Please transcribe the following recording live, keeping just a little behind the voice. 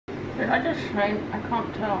Did I just faint? I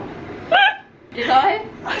can't tell. Did I?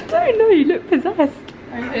 I don't know, you look possessed.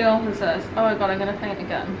 I feel possessed. Oh my god, I'm gonna faint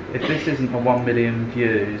again. If this isn't a 1 million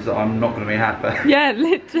views, I'm not gonna be happy. Yeah,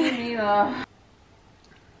 literally. Me neither.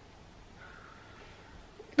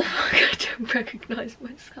 I don't recognise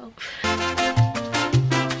myself.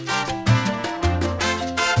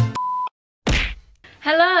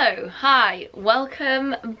 Hello, hi,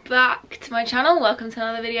 welcome back to my channel, welcome to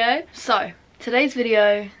another video. So, today's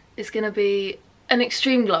video is gonna be an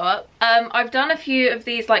extreme glow up. I've done a few of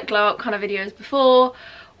these like glow up kind of videos before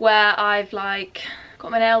where I've like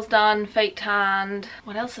got my nails done, fake tanned.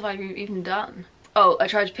 What else have I even done? Oh, I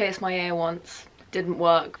tried to pierce my ear once. Didn't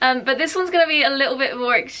work. But this one's gonna be a little bit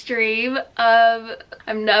more extreme.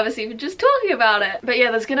 I'm nervous even just talking about it. But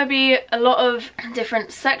yeah, there's gonna be a lot of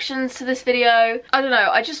different sections to this video. I don't know,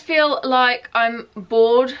 I just feel like I'm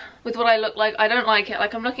bored with what I look like. I don't like it.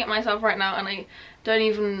 Like, I'm looking at myself right now and I don't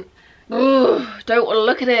even, don't want to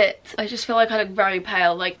look at it. I just feel like I look very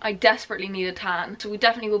pale. Like, I desperately need a tan. So we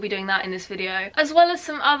definitely will be doing that in this video, as well as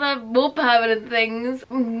some other more permanent things.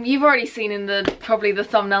 You've already seen in probably the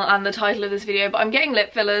thumbnail and the title of this video, but I'm getting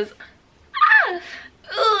lip fillers.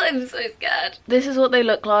 I'm so scared. This is what they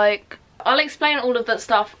look like. I'll explain all of that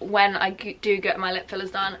stuff when I do get my lip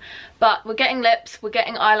fillers done. But we're getting lips, we're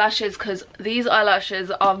getting eyelashes, because these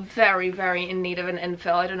eyelashes are very, very in need of an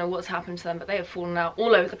infill. I don't know what's happened to them, but they have fallen out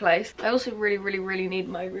all over the place. I also really need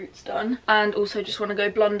my roots done. And also just want to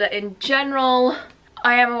go blonder in general.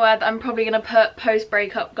 I am aware that I'm probably going to put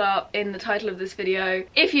post-breakup glow up in the title of this video.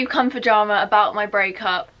 If you come for drama about my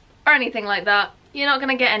breakup or anything like that, you're not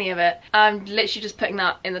gonna get any of it. I'm literally just putting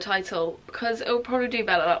that in the title because it will probably do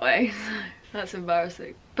better that way. That's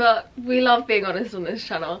embarrassing. But we love being honest on this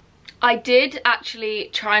channel. I did actually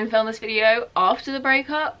try and film this video after the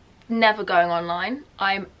breakup, never going online.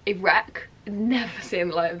 I'm a wreck, never seeing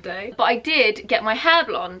the light of day. But I did get my hair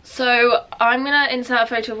blonde. So I'm gonna insert a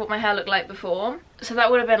photo of what my hair looked like before. So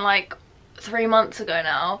that would have been like 3 months ago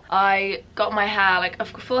now. I got my hair like a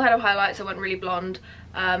full head of highlights. I went really blonde.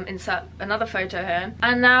 Insert another photo here,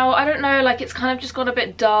 and now I don't know, like, it's kind of just gone a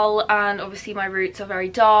bit dull, and obviously my roots are very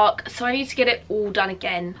dark, so I need to get it all done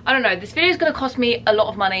again. I don't know, this video is going to cost me a lot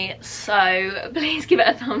of money, so please give it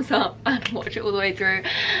a thumbs up and watch it all the way through,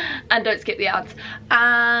 and don't skip the ads.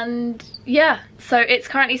 And yeah, so it's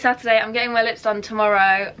currently Saturday. I'm getting my lips done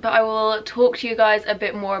tomorrow, but I will talk to you guys a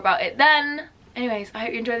bit more about it then. Anyways, I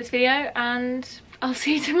hope you enjoy this video, and I'll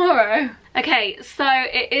see you tomorrow. Okay, so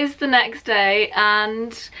it is the next day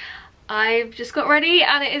and I've just got ready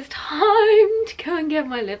and it is time to go and get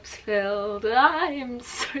my lips filled. I am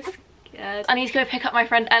so scared. I need to go pick up my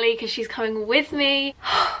friend Ellie because she's coming with me.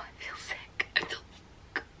 I feel sick.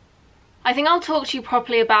 I think I'll talk to you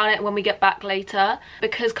properly about it when we get back later,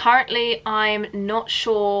 because currently I'm not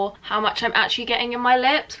sure how much I'm actually getting in my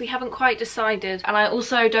lips. We haven't quite decided, and I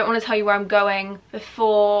also don't want to tell you where I'm going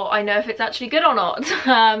before I know if it's actually good or not.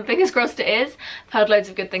 Fingers crossed it is. I've heard loads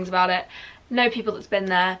of good things about it. Know people that's been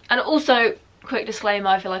there. And also, quick disclaimer,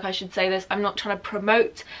 I feel like I should say this, I'm not trying to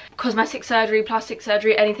promote cosmetic surgery, plastic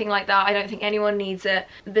surgery, anything like that. I don't think anyone needs it.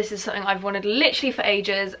 This is something I've wanted literally for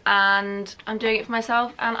ages, and I'm doing it for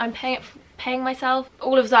myself, and I'm paying myself.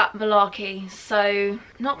 All of that malarkey. So,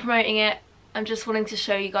 not promoting it. I'm just wanting to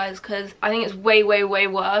show you guys, because I think it's way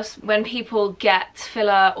worse when people get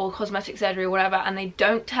filler or cosmetic surgery or whatever and they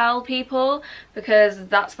don't tell people, because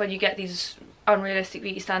that's when you get these unrealistic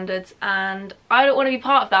beauty standards, and I don't want to be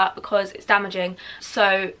part of that because it's damaging.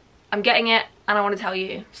 So I'm getting it and I want to tell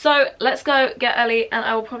you. So let's go get Ellie, and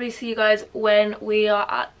I will probably see you guys when we are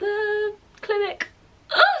at the clinic.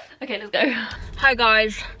 Okay, let's go. Hi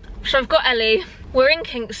guys, so I've got Ellie. We're in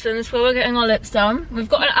Kingston, so we're getting our lips done. We've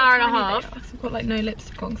got an hour and a half. I've got like no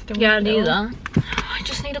lipstick on. Yeah, neither. I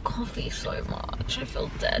just need a coffee so much. I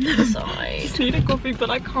feel dead inside. I just need a coffee, but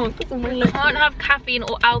I can't because of my lips. I can't have caffeine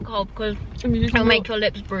or alcohol because it'll make your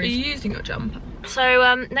lips bruise. Are you using your jumper?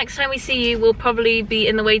 So next time we see you, we'll probably be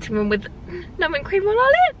in the waiting room with numbing cream on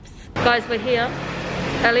our lips. Guys, we're here.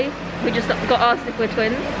 Ellie, we just got asked if we're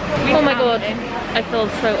twins. Oh my god, I feel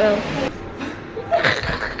so ill.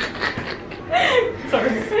 Sorry.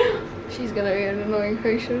 She's gonna be an annoying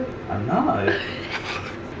patient. I know.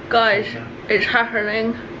 Guys, it's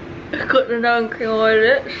happening. I've got the numbing cream on my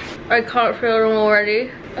lips. I can't feel them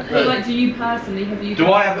already. Okay. Like, do you personally have you?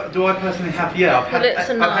 Do I personally have? Yeah,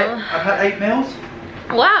 I've had 8 meals.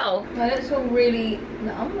 Wow. My lips feel really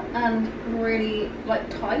numb and really like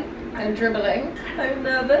tight and dribbling. I'm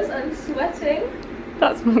nervous. I'm sweating.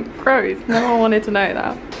 That's not gross. No one wanted to know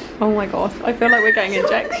that. Oh my gosh, I feel like we're getting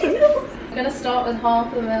injections. I'm gonna start with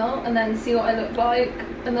half a mil and then see what I look like,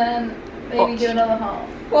 and then maybe do another half.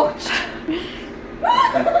 Watch.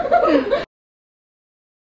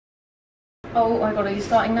 Oh my god, are you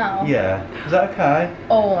starting now? Yeah. Is that okay?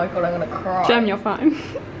 Oh my god, I'm gonna cry. Gem, you're fine.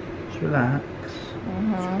 Just relax.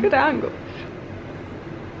 It's a good angle.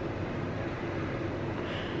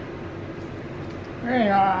 Really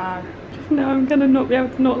not. No, I'm gonna not be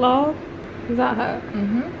able to not laugh. Does that hurt?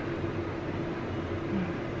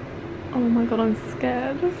 Oh my god, I'm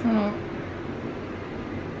scared. Okay.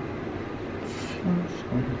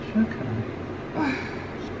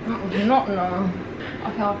 Not no.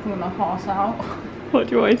 Okay, I'm gonna pass out. What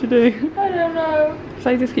do you want me to do? I don't know. Should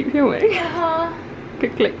I just keep filming?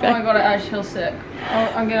 Good click Oh there. my god, I actually feel sick.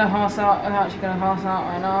 Oh, I'm gonna pass out. I'm actually gonna pass out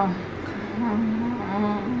right now.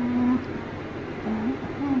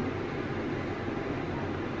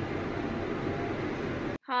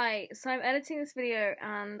 Hi, so I'm editing this video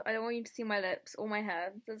and I don't want you to see my lips or my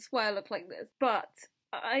hair. That's why I look like this. But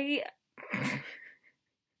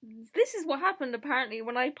this is what happened apparently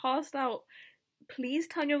when I passed out. Please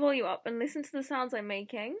turn your volume up and listen to the sounds I'm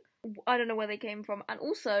making. I don't know where they came from. And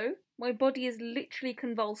also, my body is literally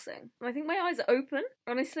convulsing. I think my eyes are open.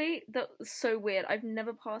 Honestly, that's so weird. I've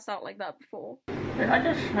never passed out like that before. Did I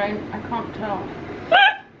just faint? I can't tell.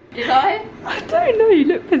 Did I? I don't know, you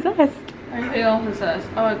look possessed. I feel possessed.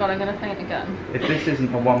 Oh my god, I'm gonna faint again. If this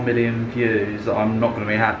isn't a 1 million views, I'm not going to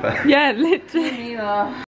be happy. Yeah, literally. Me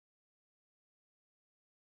neither.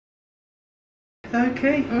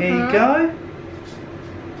 Okay, here you go.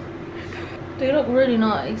 They look really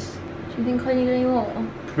nice. Do you think I need any more?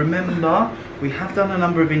 Remember, we have done a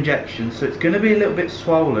number of injections, so it's going to be a little bit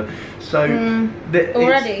swollen. So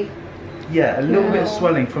Already? Yeah, a little bit of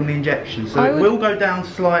swelling from the injection, so it will go down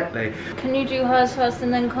slightly. Can you do hers first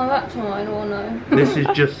and then come back to mine, or no? This is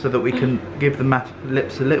just so that we can give the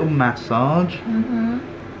lips a little massage.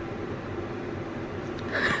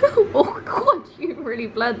 Oh god, you really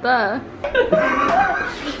bled there.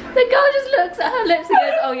 The girl just looks at her lips and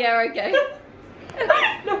goes, oh yeah, okay.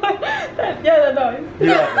 Yeah, they're nice.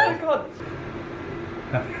 Yeah. Oh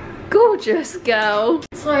god. Gorgeous girl.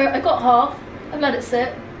 So I got half, I let it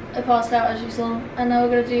sit, I passed out as you saw, and now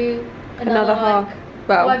we're going to do another half.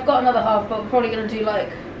 Well, I've got another half, but we're probably going to do like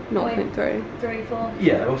 0.3. 3, 4.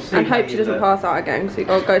 Yeah, we'll see. And hope she doesn't pass out again, so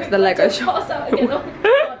you'll go to the Lego shop. Pass out again, I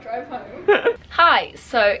can't drive home. Hi,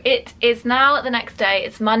 so it is now the next day,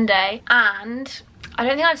 it's Monday, and I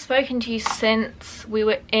don't think I've spoken to you since we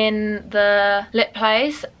were in the lip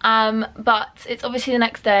place, but it's obviously the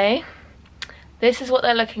next day. This is what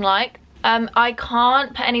they're looking like. I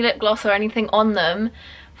can't put any lip gloss or anything on them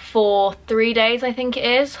for 3 days, I think it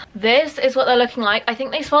is. This is what they're looking like. I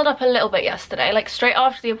think they swelled up a little bit yesterday, like straight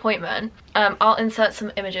after the appointment. I'll insert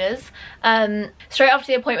some images. Straight after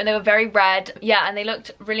the appointment they were very red, yeah, and they looked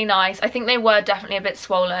really nice. I think they were definitely a bit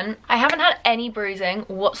swollen. I haven't had any bruising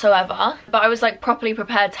whatsoever, but I was like properly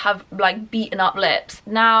prepared to have like beaten up lips.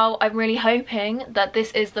 Now I'm really hoping that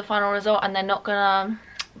this is the final result and they're not gonna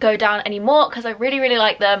go down anymore, because I really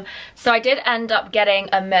like them. So I did end up getting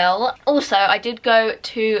a mil. Also, I did go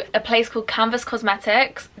to a place called Canvas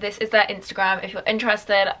Cosmetics. This is their Instagram if you're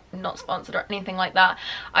interested. I'm not sponsored or anything like that,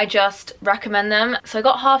 I just recommend them. So I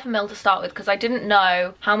got half a mil to start with because I didn't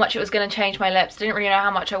know how much it was going to change my lips. I didn't really know how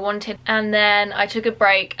much I wanted, and then I took a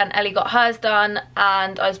break and Ellie got hers done,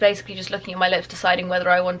 and I was basically just looking at my lips deciding whether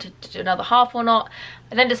I wanted to do another half or not.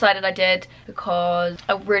 I then decided I did because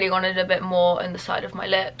I really wanted a bit more in the side of my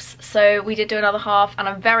lips. So we did do another half, and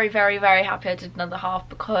I'm very happy I did another half,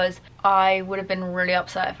 because I would have been really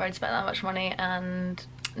upset if I'd spent that much money and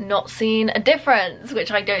not seen a difference,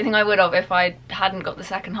 which I don't think I would have if I hadn't got the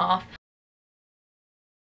second half.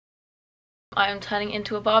 I am turning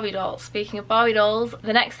into a Barbie doll. Speaking of Barbie dolls,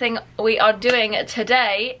 the next thing we are doing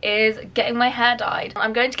today is getting my hair dyed.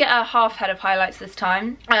 I'm going to get a half head of highlights this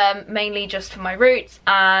time, mainly just for my roots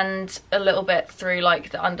and a little bit through like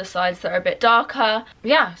the undersides that are a bit darker.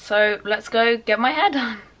 Yeah, so let's go get my hair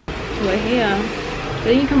done. We're here.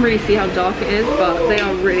 Then you can really see how dark it is, but they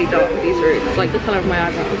are really dark with these roots, like the colour of my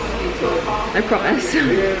eyebrows. I promise.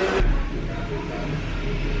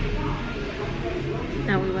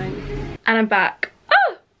 Now we won't. And I'm back.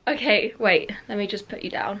 Oh! Okay, wait, let me just put you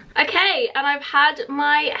down. Okay, and I've had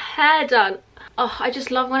my hair done. Oh, I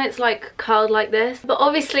just love when it's like curled like this. But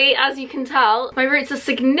obviously, as you can tell, my roots are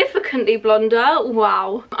significantly blonder.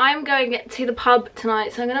 Wow. I'm going to the pub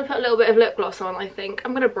tonight, so I'm gonna put a little bit of lip gloss on, I think.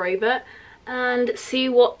 I'm gonna brave it and see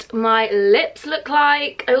what my lips look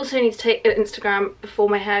like. I also need to take an Instagram before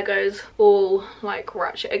my hair goes all like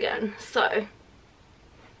ratchet again, so.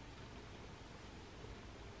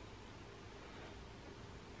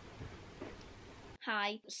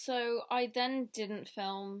 Hi. So I then didn't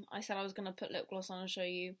film. I said I was going to put lip gloss on and show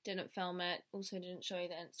you. Didn't film it. Also didn't show you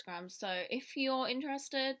the Instagram. So if you're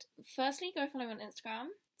interested, firstly, go follow me on Instagram.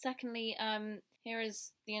 Secondly, here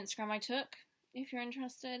is the Instagram I took, if you're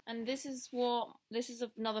interested. And this is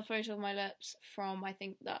another photo of my lips from, I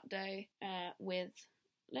think, that day with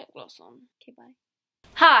lip gloss on. Okay, bye.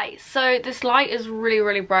 Hi, so this light is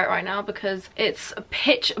really bright right now because it's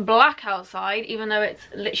pitch black outside, even though it's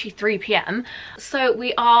literally 3 PM. So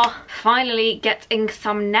we are finally getting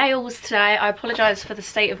some nails today. I apologise for the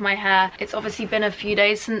state of my hair. It's obviously been a few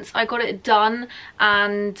days since I got it done,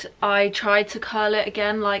 and I tried to curl it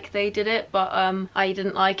again like they did it, but I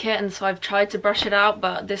didn't like it, and so I've tried to brush it out,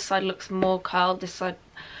 but this side looks more curled, this side...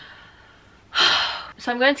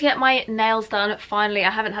 So I'm going to get my nails done finally. I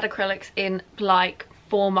haven't had acrylics in like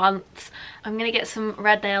 4 months. I'm gonna get some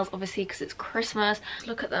red nails, obviously, because it's Christmas.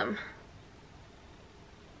 Look at them.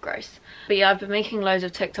 Gross. But yeah, I've been making loads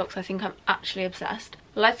of TikToks. I think I'm actually obsessed.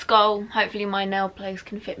 Let's go. Hopefully my nail place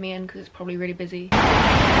can fit me in because it's probably really busy.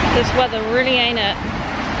 This weather really ain't it.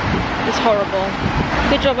 It's horrible.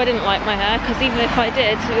 Good job I didn't like my hair, because even if I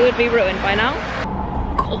did, it would be ruined by now.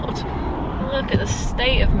 God. Look at the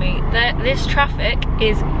state of me. This traffic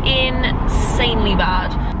is insanely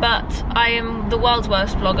bad, but I am the world's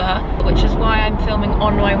worst vlogger, which is why I'm filming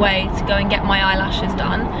on my way to go and get my eyelashes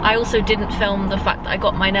done. I also didn't film the fact that I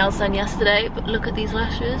got my nails done yesterday, but look at these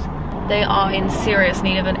lashes. They are in serious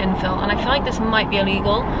need of an infill, and I feel like this might be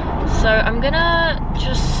illegal, so I'm gonna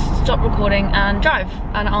just stop recording and drive,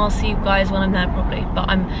 and I'll see you guys when I'm there probably, but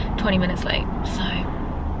I'm 20 minutes late, so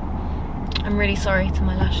I'm really sorry to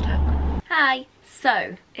my lash tech. Hi.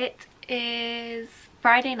 So it is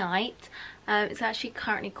Friday night. It's actually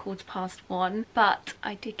currently 1:15, but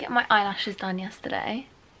I did get my eyelashes done yesterday.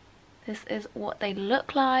 This is what they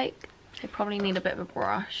look like. They probably need a bit of a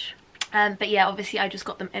brush. But yeah, obviously I just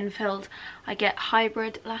got them infilled. I get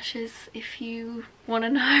hybrid lashes if you want to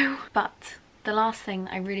know. But the last thing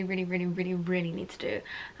I really need to do,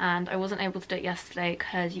 and I wasn't able to do it yesterday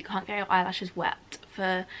because you can't get your eyelashes wet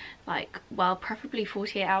for like, well, preferably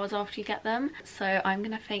 48 hours after you get them. So I'm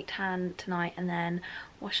gonna fake tan tonight and then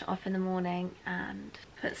wash it off in the morning and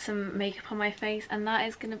put some makeup on my face, and that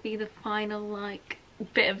is gonna be the final like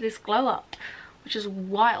bit of this glow up, which is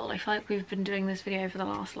wild. I feel like we've been doing this video for the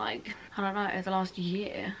last like, I don't know, the last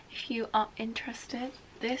year. If you are interested,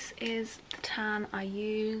 this is the tan I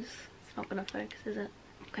use. It's not gonna focus, is it?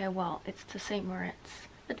 Okay, well, it's the St. Moritz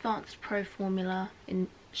Advanced Pro Formula in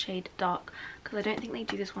shade dark, because I don't think they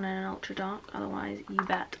do this one in an ultra dark, otherwise you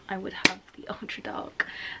bet I would have the ultra dark.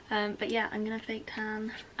 But yeah, I'm gonna fake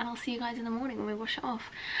tan, and I'll see you guys in the morning when we wash it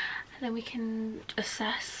off, and then we can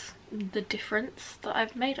assess the difference that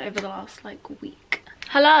I've made over the last like week.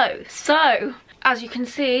 Hello. So as you can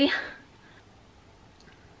see,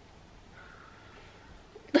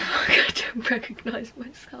 I don't recognise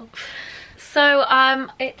myself. So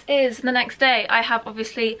it is the next day. I have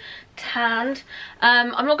obviously tanned.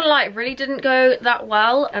 I'm not gonna lie, it really didn't go that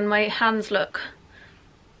well, and my hands look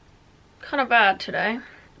kind of bad today.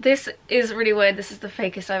 This is really weird. This is the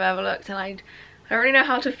fakest I've ever looked, and I don't really know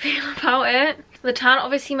how to feel about it. The tan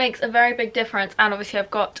obviously makes a very big difference, and obviously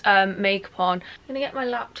I've got makeup on. I'm gonna get my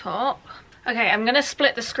laptop. Okay, I'm gonna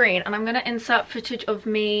split the screen and I'm gonna insert footage of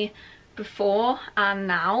me before and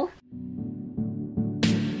now.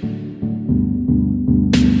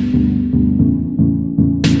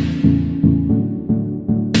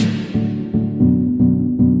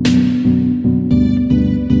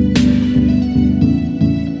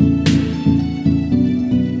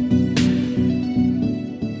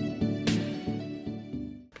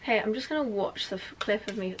 Okay, I'm just gonna watch the clip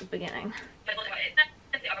of me at the beginning.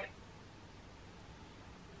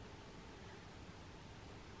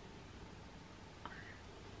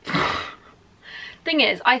 Thing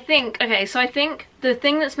is, I think the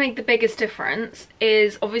thing that's made the biggest difference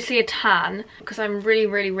is obviously a tan, because I'm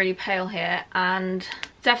really pale here, and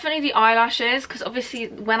definitely the eyelashes, because obviously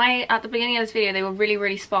at the beginning of this video they were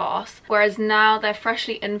really sparse, whereas now they're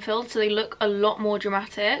freshly infilled, so they look a lot more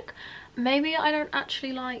dramatic. Maybe I don't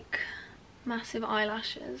actually like massive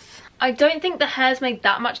eyelashes. I don't think the hair's made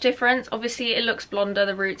that much difference. Obviously it looks blonder,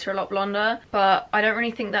 the roots are a lot blonder, but I don't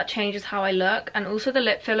really think that changes how I look. And also the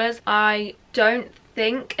lip fillers, I don't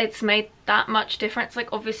think it's made that much difference.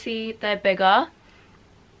 Like obviously they're bigger,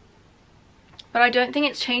 but I don't think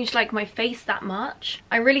it's changed like my face that much.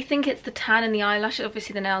 I really think it's the tan and the eyelashes.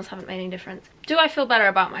 Obviously the nails haven't made any difference. Do I feel better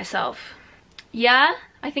about myself? Yeah,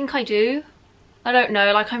 I think I do. I don't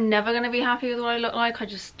know, like I'm never gonna be happy with what I look like.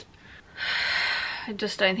 I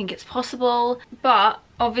just don't think it's possible. But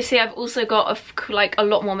obviously I've also got a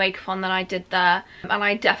lot more makeup on than I did there, and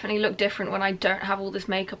I definitely look different when I don't have all this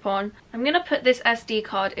makeup on. I'm gonna put this SD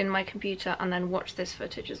card in my computer and then watch this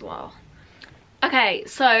footage as well. Okay,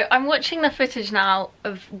 so I'm watching the footage now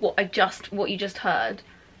of what you just heard.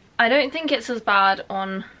 I don't think it's as bad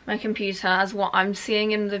on my computer as what I'm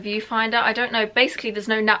seeing in the viewfinder. I don't know, basically there's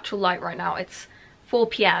no natural light right now. It's 4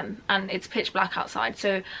 PM and it's pitch black outside,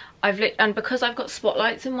 so and because I've got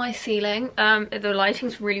spotlights in my ceiling, the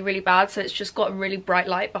lighting's really bad, so it's just got a really bright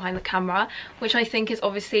light behind the camera, which I think is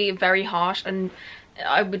obviously very harsh, and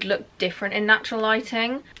I would look different in natural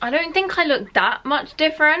lighting. I don't think I look that much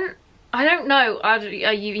different. I don't know,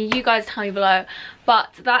 you guys tell me below,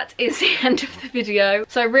 but that is the end of the video.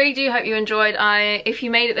 So I really do hope you enjoyed. If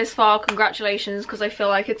you made it this far, congratulations, because I feel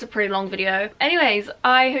like it's a pretty long video. Anyways,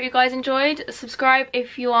 I hope you guys enjoyed. Subscribe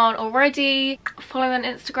if you aren't already, follow me on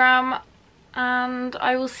Instagram, and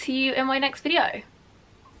I will see you in my next video.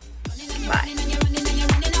 Bye.